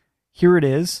here it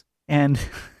is, and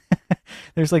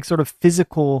there's like sort of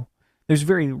there's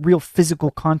very real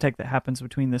physical contact that happens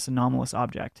between this anomalous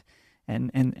object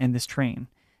and this train.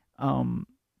 Um,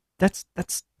 that's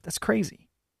crazy.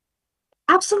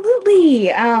 Absolutely.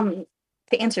 To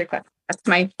answer your question, that's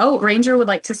Ranger would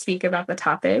like to speak about the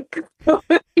topic.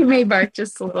 He may bark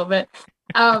just a little bit.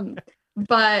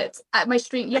 But at my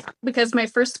stream, yeah, because my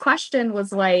first question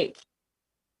was like,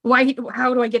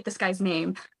 how do I get this guy's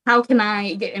name? How can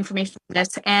I get information on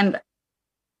this? And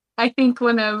I think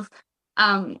one of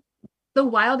the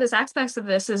wildest aspects of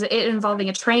this is it involving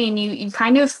a train. You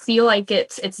kind of feel like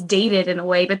it's dated in a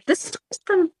way, but this is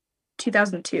from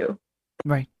 2002.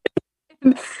 Right.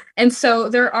 And so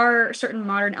there are certain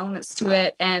modern elements to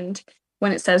it. And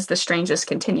when it says the strangest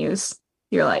continues,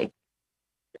 you're like,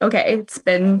 okay, it's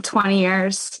been 20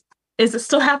 years. Is it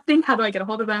still happening? How do I get a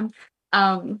hold of them?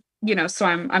 So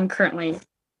I'm currently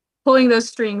pulling those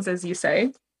strings, as you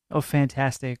say. Oh,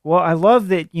 fantastic. Well, I love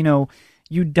that,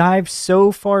 you dive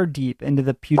so far deep into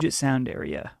the Puget Sound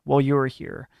area while you were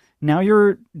here. Now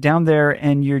you're down there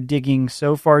and you're digging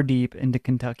so far deep into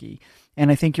Kentucky. And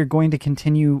I think you're going to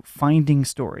continue finding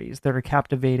stories that are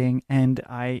captivating. And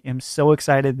I am so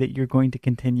excited that you're going to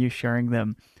continue sharing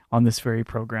them on this very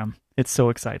program. It's so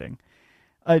exciting.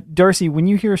 Darcy, when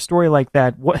you hear a story like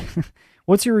that,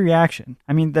 what's your reaction?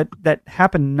 I mean, that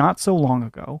happened not so long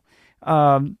ago.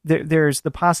 There's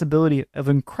the possibility of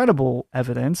incredible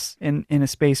evidence in a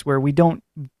space where we don't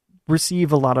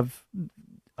receive a lot of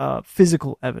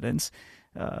physical evidence.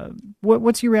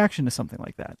 What's your reaction to something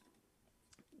like that?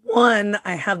 One,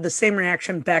 I have the same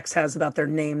reaction Bex has about their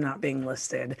name not being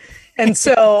listed. And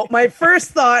so my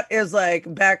first thought is like,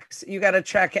 Bex, you got to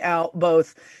check out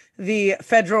both the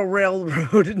Federal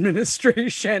Railroad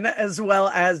Administration as well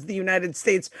as the United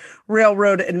States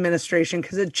Railroad Administration,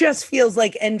 because it just feels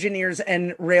like engineers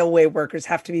and railway workers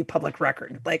have to be public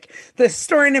record. Like, the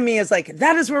story to me is like,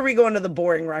 that is where we go into the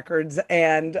boring records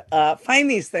and find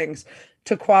these things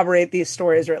to corroborate these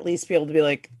stories, or at least be able to be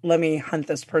like, let me hunt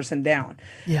this person down.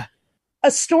 Yeah.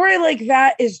 A story like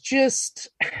that is just,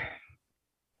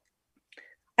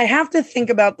 I have to think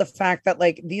about the fact that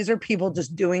like these are people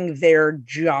just doing their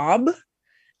job,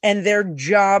 and their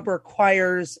job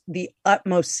requires the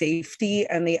utmost safety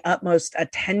and the utmost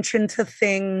attention to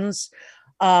things,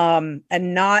 and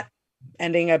not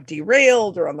ending up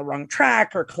derailed or on the wrong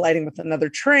track or colliding with another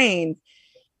train.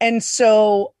 And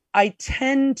so I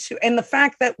tend to, and the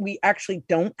fact that we actually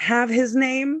don't have his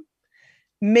name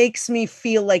makes me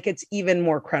feel like it's even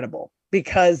more credible,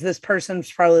 because this person's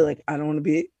probably like, I don't want to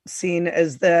be seen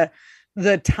as the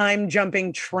time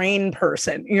jumping train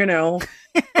person, and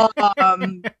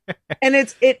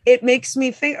it makes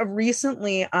me think of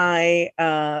recently. I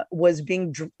was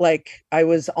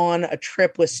on a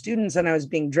trip with students, and I was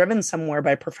being driven somewhere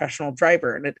by a professional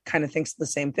driver, and it kind of thinks the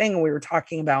same thing. And we were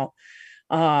talking about,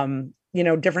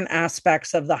 different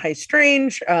aspects of the high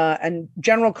strange, and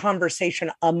general conversation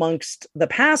amongst the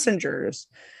passengers.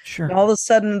 Sure. And all of a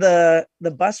sudden the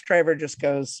bus driver just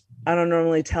goes, I don't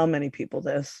normally tell many people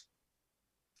this.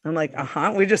 I'm like,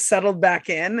 we just settled back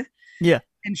in. Yeah.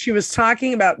 And she was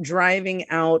talking about driving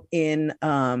out in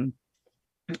a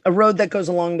road that goes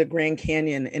along the Grand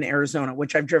Canyon in Arizona,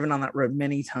 which I've driven on that road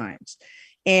many times.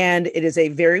 And it is a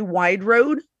very wide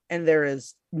road, and there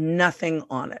is nothing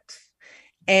on it.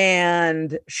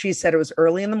 And she said it was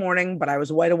early in the morning, but I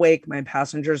was wide awake. My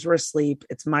passengers were asleep.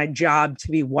 It's my job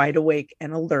to be wide awake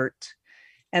and alert.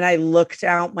 And I looked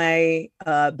out my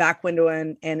back window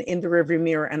and in the rearview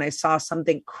mirror, and I saw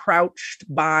something crouched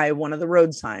by one of the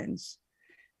road signs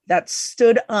that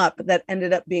stood up, that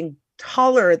ended up being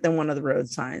taller than one of the road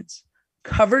signs,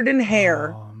 covered in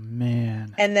hair. Oh,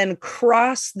 man. And then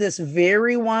crossed this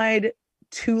very wide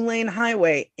 2-lane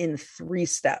highway in 3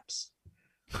 steps.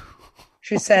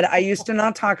 She said, I used to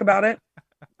not talk about it,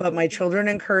 but my children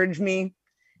encouraged me.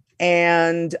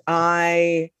 And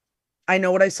I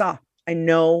know what I saw. I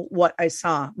know what I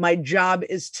saw. My job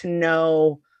is to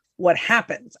know what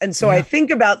happens. And so I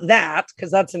think about that,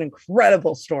 because that's an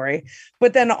incredible story.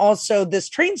 But then also this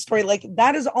train story, like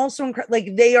that is also incredible.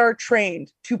 Like, they are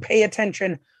trained to pay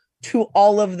attention to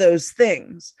all of those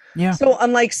things. Yeah. So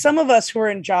unlike some of us who are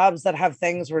in jobs that have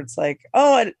things where it's like,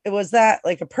 oh, it was that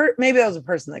like maybe that was a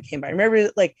person that came by. Maybe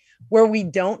like where we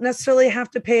don't necessarily have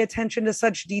to pay attention to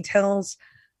such details.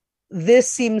 This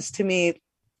seems to me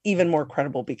even more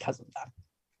credible because of that.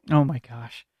 Oh my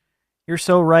gosh. You're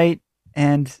so right.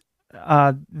 And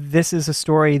this is a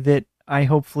story that I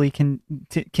hopefully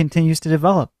continues to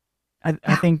develop.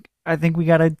 I think we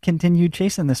got to continue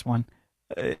chasing this one.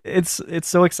 It's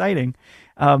so exciting.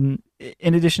 In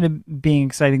addition to being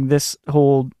exciting, this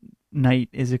whole night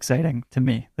is exciting to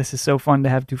me. This is so fun to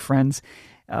have two friends,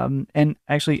 and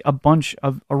actually a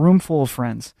room full of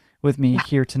friends with me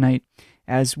here tonight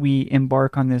as we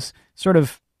embark on this sort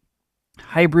of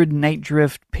hybrid Night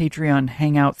Drift Patreon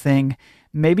hangout thing.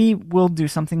 Maybe we'll do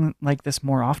something like this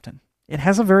more often. It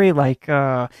has a very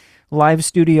live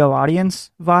studio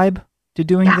audience vibe to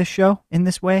doing this show in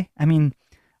this way. I mean,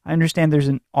 I understand there's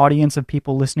an audience of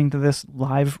people listening to this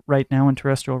live right now on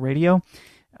terrestrial radio,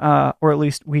 or at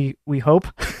least we hope.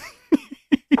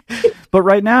 But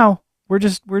right now, we're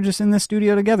just in the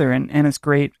studio together, and it's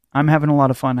great. I'm having a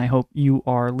lot of fun. I hope you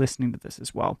are listening to this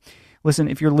as well. Listen,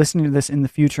 if you're listening to this in the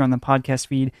future on the podcast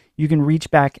feed, you can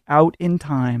reach back out in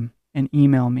time and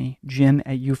email me,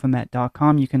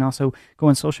 jim@euphomet.com. You can also go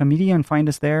on social media and find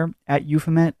us there at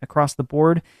Euphomet across the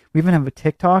board. We even have a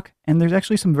TikTok, and there's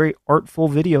actually some very artful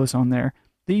videos on there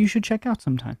that you should check out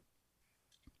sometime.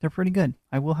 They're pretty good,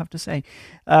 I will have to say.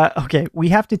 Okay, we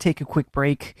have to take a quick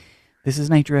break. This is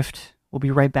Night Drift. We'll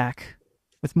be right back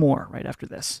with more right after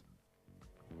this.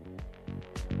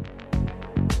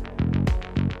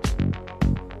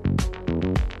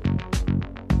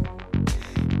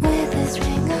 With this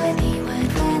ring I need wet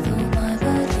with all my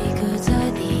worldly goods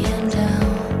at the end down.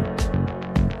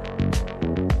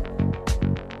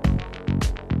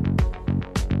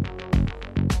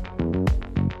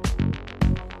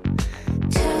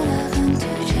 To love and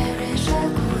to cherish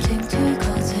according to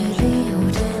God's holy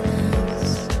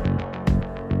ordinance.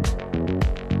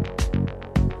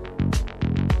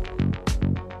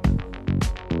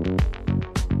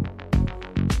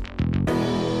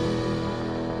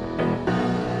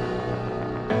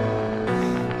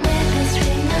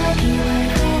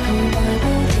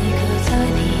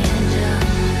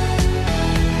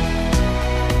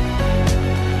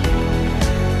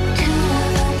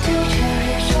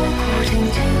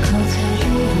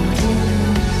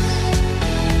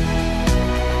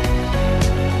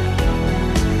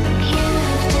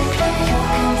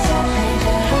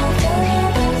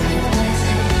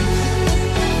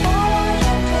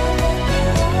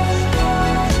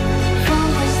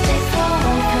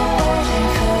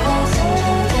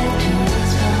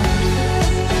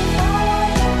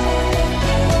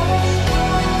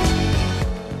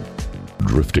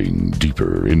 Drifting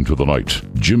deeper into the night,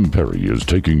 Jim Perry is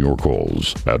taking your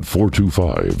calls at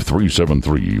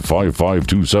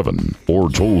 425-373-5527 or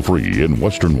toll free in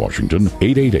Western Washington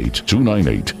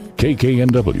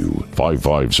 888-298-KKNW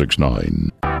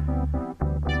 5569.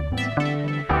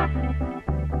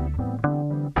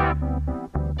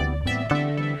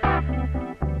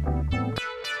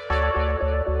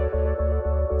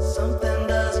 Something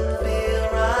doesn't feel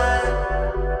right.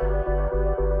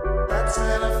 That's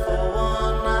enough for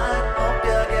one night. Hope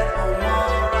you get home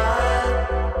alright.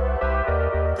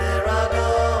 There I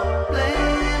go,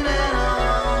 blaming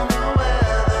on the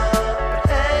weather. But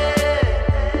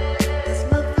hey, there's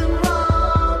nothing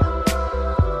wrong.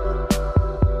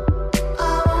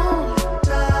 I'm only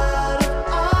tired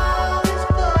of all these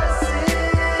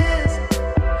voices.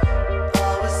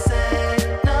 Always saying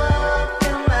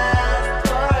nothing lasts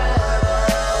forever.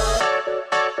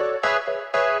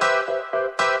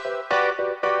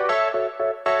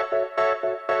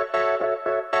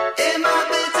 It might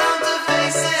be time to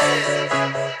face it.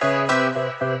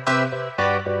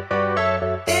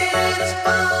 It ain't as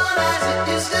fun as it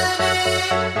used to be.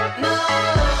 No.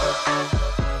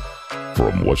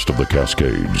 From west of the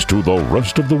Cascades to the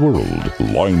rest of the world,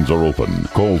 lines are open.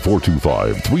 Call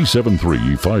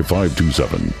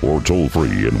 425-373-5527 or toll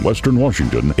free in Western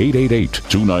Washington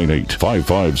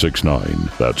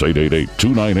 888-298-5569. That's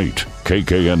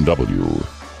 888-298-KKNW.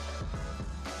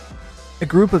 A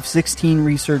group of 16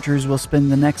 researchers will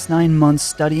spend the next 9 months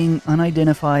studying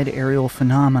unidentified aerial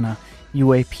phenomena,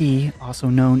 UAP, also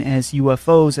known as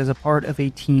UFOs, as a part of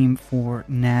a team for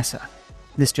NASA.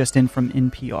 This just in from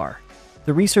NPR.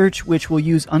 The research, which will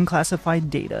use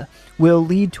unclassified data, will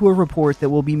lead to a report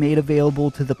that will be made available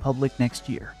to the public next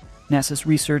year. NASA's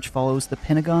research follows the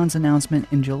Pentagon's announcement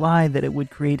in July that it would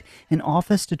create an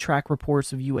office to track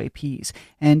reports of UAPs,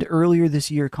 and earlier this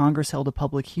year, Congress held a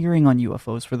public hearing on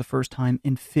UFOs for the first time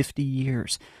in 50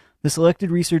 years. The selected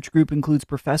research group includes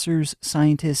professors,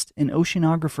 scientists, an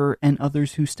oceanographer, and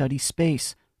others who study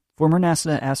space. Former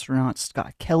NASA astronauts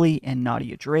Scott Kelly and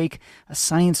Nadia Drake, a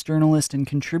science journalist and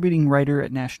contributing writer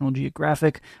at National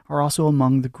Geographic, are also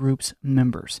among the group's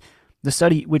members. The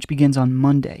study, which begins on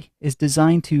Monday, is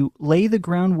designed to lay the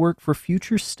groundwork for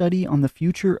future study on the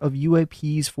future of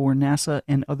UAPs for NASA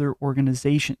and other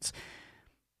organizations.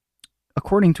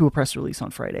 According to a press release on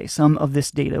Friday, some of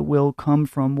this data will come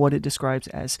from what it describes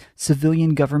as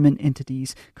civilian government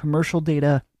entities, commercial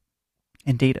data,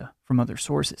 and data from other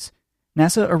sources.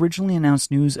 NASA originally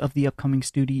announced news of the upcoming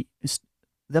study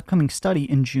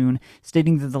in June,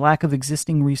 stating that the lack of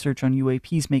existing research on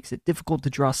UAPs makes it difficult to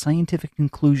draw scientific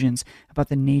conclusions about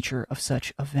the nature of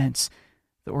such events.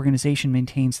 The organization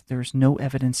maintains that there is no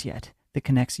evidence yet that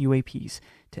connects UAPs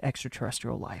to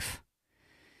extraterrestrial life.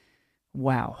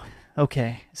 Wow.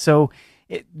 Okay, so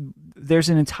there's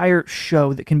an entire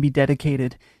show that can be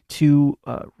dedicated to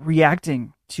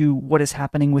reacting to what is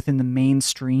happening within the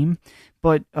mainstream.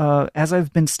 But as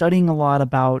I've been studying a lot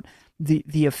about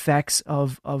the effects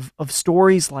of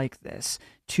stories like this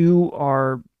to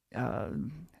our,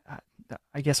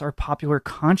 I guess, our popular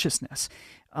consciousness,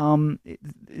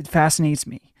 it fascinates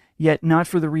me. Yet not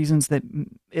for the reasons that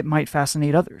it might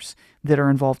fascinate others that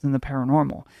are involved in the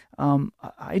paranormal.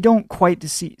 I don't quite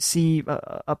see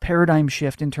a paradigm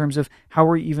shift in terms of how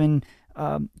we're even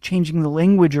changing the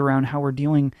language around how we're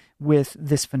dealing with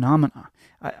this phenomena.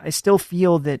 I still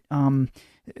feel that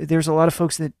there's a lot of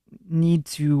folks that need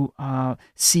to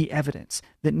see evidence,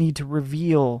 that need to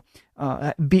reveal,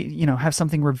 have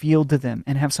something revealed to them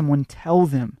and have someone tell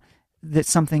them that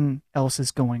something else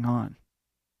is going on.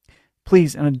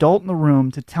 Please, an adult in the room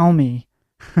to tell me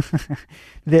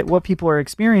that what people are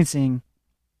experiencing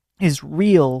is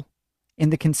real in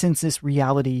the consensus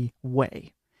reality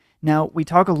way. Now, we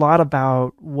talk a lot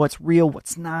about what's real,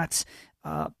 what's not,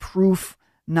 proof,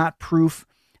 not proof.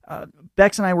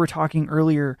 Bex and I were talking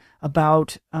earlier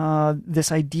about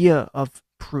this idea of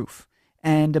proof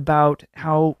and about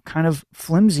how kind of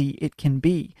flimsy it can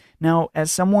be. Now,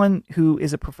 as someone who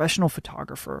is a professional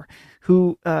photographer,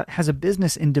 who has a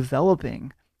business in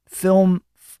developing film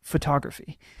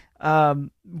photography,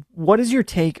 what is your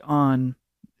take on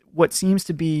what seems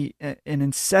to be an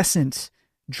incessant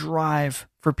drive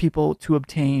for people to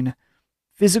obtain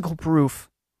physical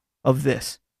proof of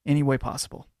this any way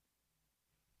possible?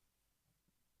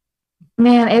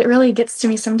 Man, it really gets to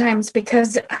me sometimes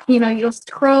because, you'll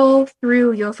scroll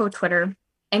through UFO Twitter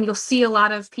and you'll see a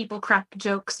lot of people crack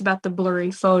jokes about the blurry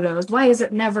photos. Why is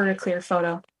it never a clear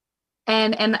photo?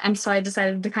 And so I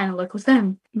decided to kind of look within.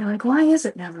 And they're like, why is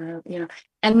it never,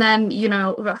 And then,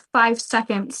 about 5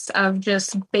 seconds of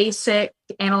just basic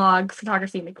analog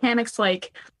photography mechanics,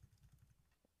 like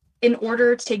in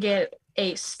order to get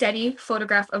a steady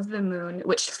photograph of the moon,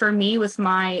 which for me with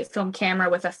my film camera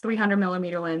with a 300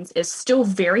 millimeter lens is still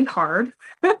very hard.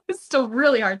 It's still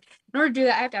really hard. In order to do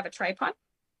that, I have to have a tripod.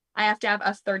 I have to have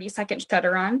a 30-second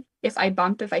shutter on. If I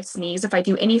bump, if I sneeze, if I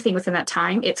do anything within that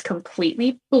time, it's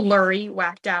completely blurry,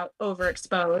 whacked out,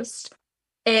 overexposed.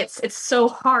 It's so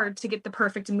hard to get the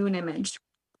perfect moon image.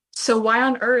 So why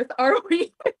on earth are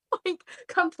we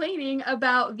complaining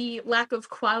about the lack of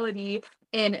quality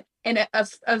in a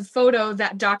photo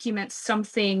that documents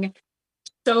something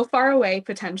so far away,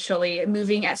 potentially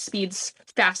moving at speeds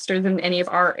faster than any of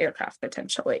our aircraft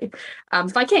potentially?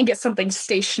 If I can't get something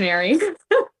stationary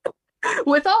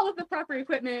with all of the proper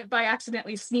equipment by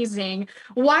accidentally sneezing,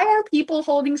 why are people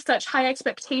holding such high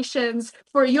expectations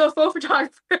for UFO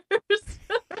photographers?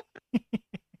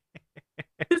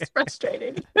 It's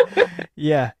frustrating.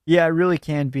 Yeah, it really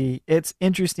can be. It's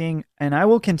interesting, and I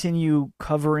will continue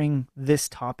covering this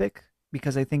topic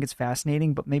because I think it's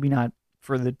fascinating, but maybe not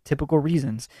for the typical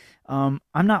reasons. I'm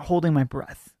not holding my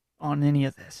breath on any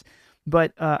of this,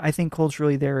 but I think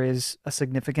culturally there is a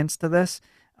significance to this.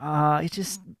 It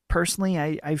just, personally,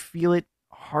 I feel it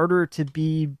harder to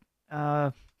be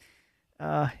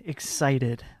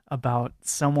excited about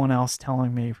someone else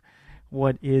telling me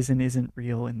what is and isn't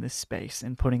real in this space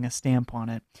and putting a stamp on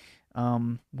it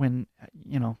when,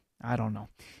 I don't know.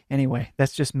 Anyway,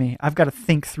 that's just me. I've got to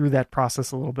think through that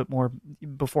process a little bit more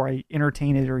before I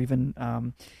entertain it or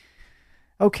even,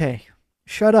 okay,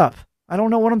 shut up. I don't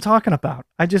know what I'm talking about.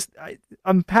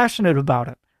 I'm passionate about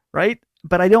it, right?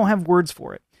 But I don't have words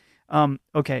for it.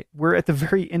 Okay, we're at the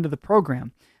very end of the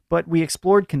program, but we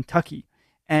explored Kentucky.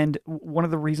 And one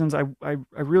of the reasons I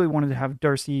really wanted to have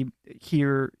Darcy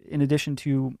here, in addition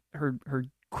to her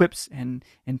quips and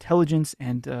intelligence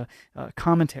and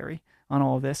commentary on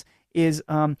all of this, is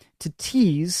to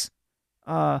tease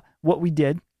what we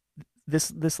did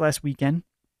this last weekend,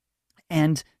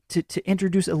 and to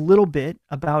introduce a little bit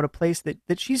about a place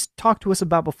that she's talked to us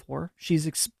about before. She's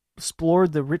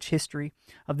explored the rich history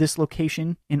of this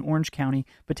location in Orange County,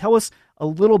 but tell us a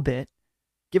little bit,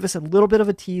 give us a little bit of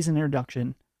a tease and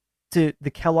introduction to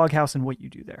the Kellogg House and what you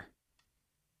do there.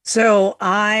 So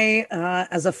I,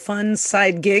 as a fun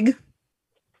side gig,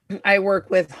 I work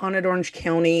with Haunted Orange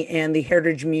County and the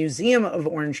Heritage Museum of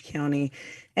Orange County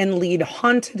and lead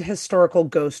haunted historical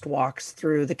ghost walks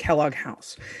through the Kellogg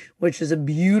House, which is a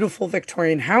beautiful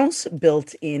Victorian house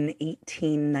built in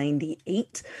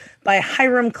 1898 by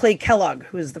Hiram Clay Kellogg,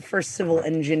 who is the first civil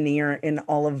engineer in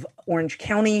all of Orange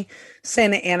County,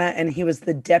 Santa Ana, and he was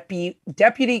the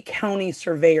deputy county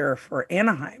surveyor for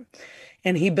Anaheim.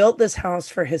 And he built this house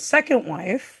for his second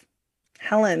wife,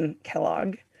 Helen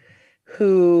Kellogg,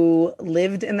 who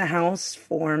lived in the house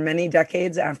for many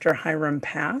decades after Hiram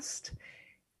passed,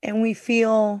 and we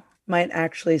feel might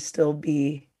actually still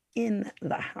be in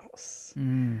the house.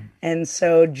 And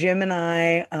so Jim and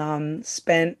I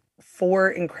spent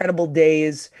 4 incredible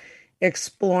days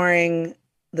exploring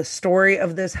the story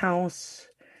of this house,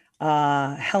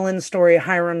 Helen's story,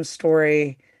 Hiram's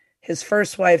story, his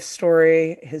first wife's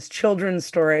story, his children's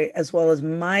story, as well as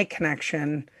my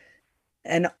connection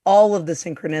and all of the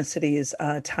synchronicities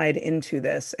tied into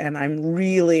this. And I'm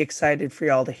really excited for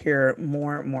y'all to hear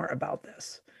more about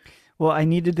this. Well, I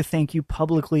needed to thank you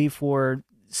publicly for,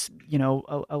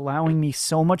 allowing me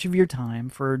so much of your time,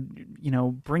 for,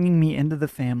 bringing me into the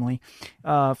family,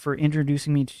 for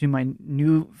introducing me to my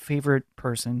new favorite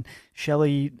person,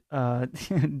 Shelly,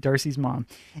 Darcy's mom,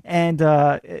 and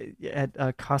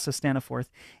at Casa Staniforth.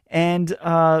 And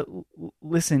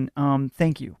listen,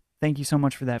 thank you. Thank you so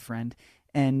much for that, friend.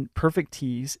 And perfect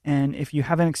tease. And if you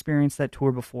haven't experienced that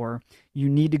tour before, you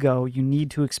need to go. You need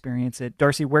to experience it.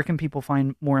 Darcy, where can people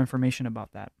find more information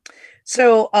about that?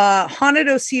 So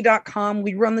hauntedoc.com.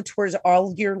 We run the tours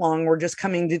all year long. We're just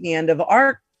coming to the end of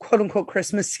our quote unquote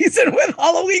Christmas season with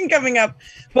Halloween coming up,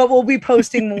 but we'll be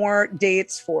posting more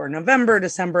dates for November,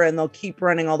 December, and they'll keep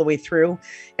running all the way through.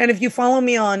 And if you follow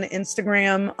me on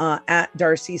Instagram at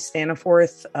Darcy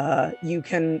Staniforth,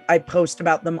 I post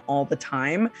about them all the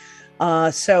time.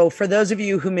 So for those of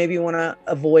you who maybe want to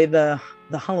avoid the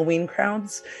Halloween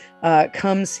crowds,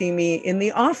 come see me in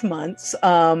the off months.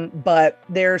 But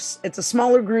it's a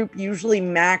smaller group. Usually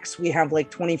max, we have like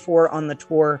 24 on the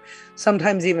tour,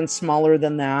 sometimes even smaller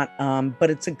than that. But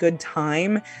it's a good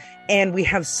time. And we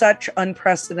have such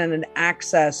unprecedented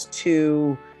access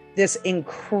to this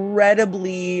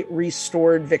incredibly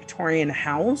restored Victorian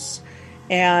house.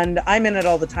 And I'm in it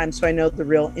all the time, so I know the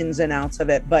real ins and outs of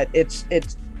it, but it's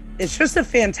just a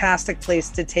fantastic place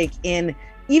to take in,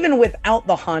 even without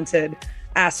the haunted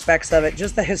aspects of it,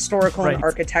 just the historical and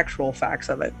architectural facts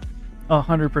of it.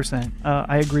 100%.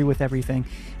 I agree with everything.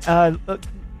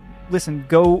 Listen,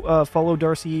 go follow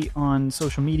Darcy on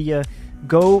social media.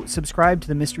 Go subscribe to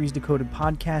the Mysteries Decoded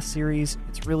podcast series.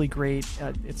 It's really great.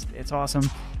 It's awesome.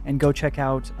 And go check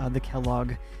out the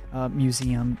Kellogg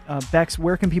Museum. Bex,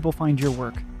 where can people find your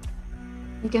work?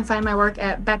 You can find my work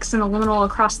at Bex and Liminal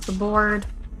across the board,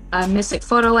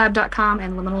 mysticphotolab.com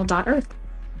and liminal.earth.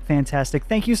 Fantastic.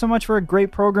 Thank you so much for a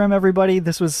great program, everybody.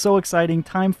 This was so exciting.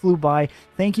 Time flew by.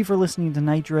 Thank you for listening to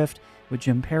Night Drift with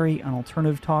Jim Perry on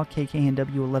Alternative Talk, KKNW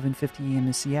 1150 AM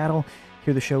in Seattle.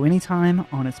 Hear the show anytime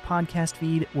on its podcast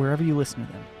feed, wherever you listen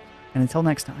to them. And until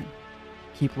next time,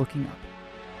 keep looking up.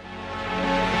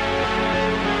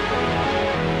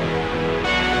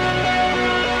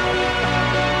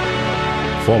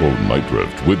 Follow Night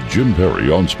Drift with Jim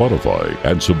Perry on Spotify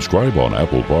and subscribe on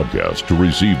Apple Podcasts to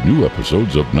receive new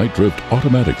episodes of Night Drift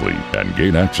automatically and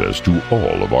gain access to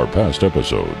all of our past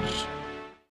episodes.